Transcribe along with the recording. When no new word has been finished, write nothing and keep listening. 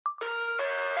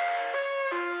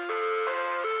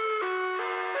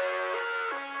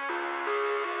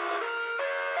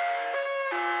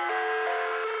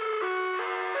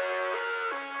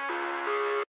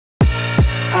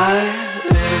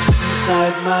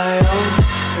my own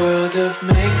world of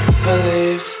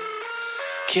make-believe.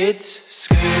 Kids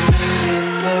screaming in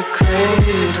the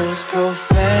cradles,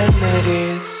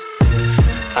 profanities.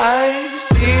 I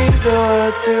see the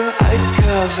world through eyes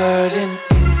covered in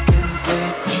ink and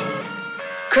bleach.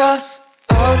 Cross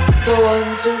out the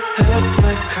ones who heard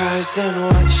my cries and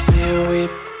watched me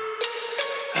weep.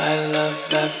 I love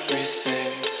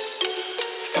everything.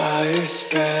 Fire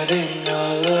spreading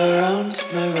all around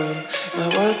my room. My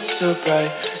world's so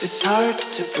bright, it's hard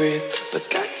to breathe, but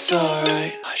that's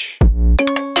alright. Hush.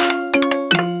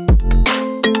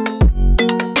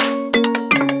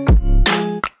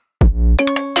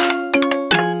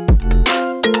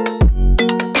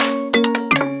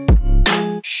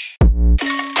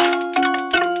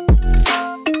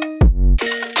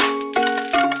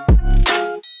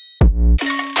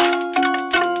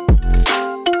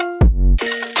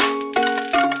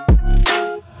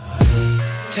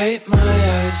 Tape my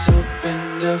eyes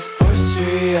open to force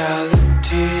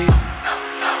reality.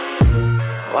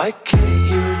 Why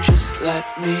can't you just let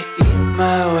me eat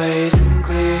my weight in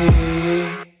glee?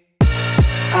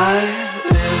 I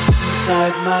live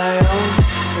inside my own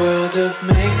world of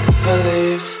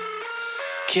make-believe.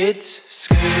 Kids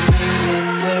screaming in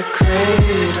their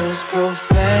cradles,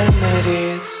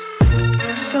 profanities.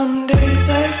 Some days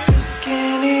I feel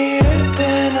skinnier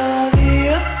than all the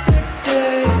other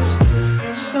days.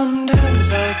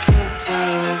 Sometimes I can't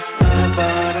tell if my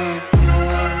body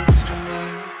belongs to me.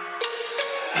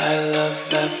 I love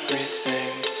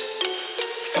everything.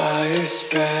 Fire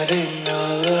spreading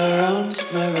all around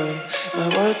my room. My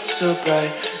world's so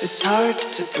bright, it's hard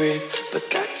to breathe, but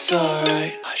that's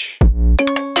alright. Hush.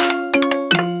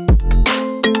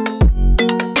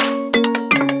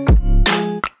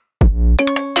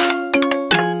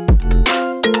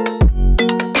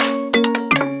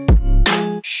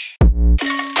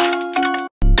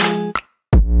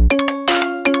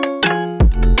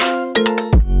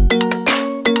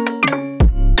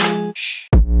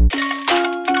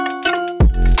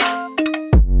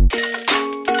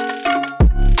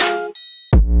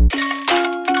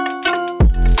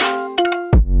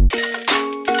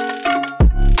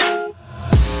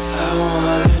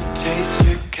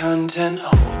 Content,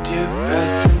 hold your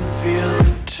breath and feel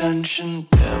the tension.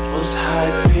 Devils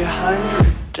hide behind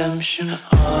redemption.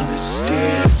 Honesty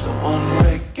is a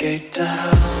one-way gate to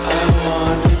hell. I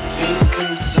wanna taste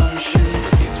consumption,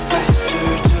 breathe faster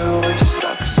to waste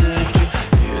oxygen.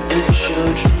 Hear the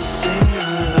children sing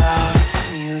aloud.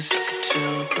 It's music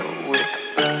till the wick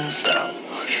burns out.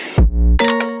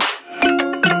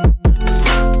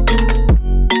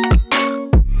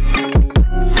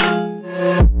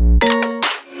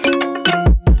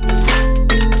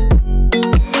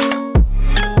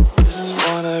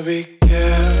 Be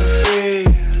carefree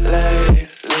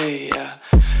lately, yeah.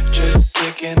 Just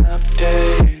kicking up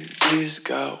daisies.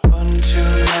 Got one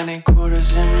too many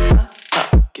quarters in my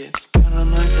pockets. Count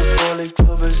 'em like the 4-leaf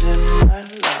clovers in my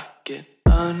locket.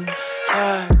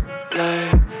 Untied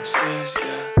laces,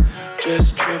 yeah.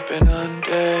 Just tripping on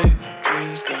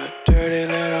daydreams. Got dirty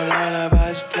little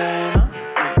lullabies playing on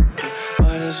repeat.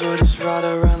 Might as well just ride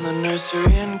around the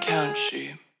nursery and count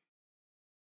sheep.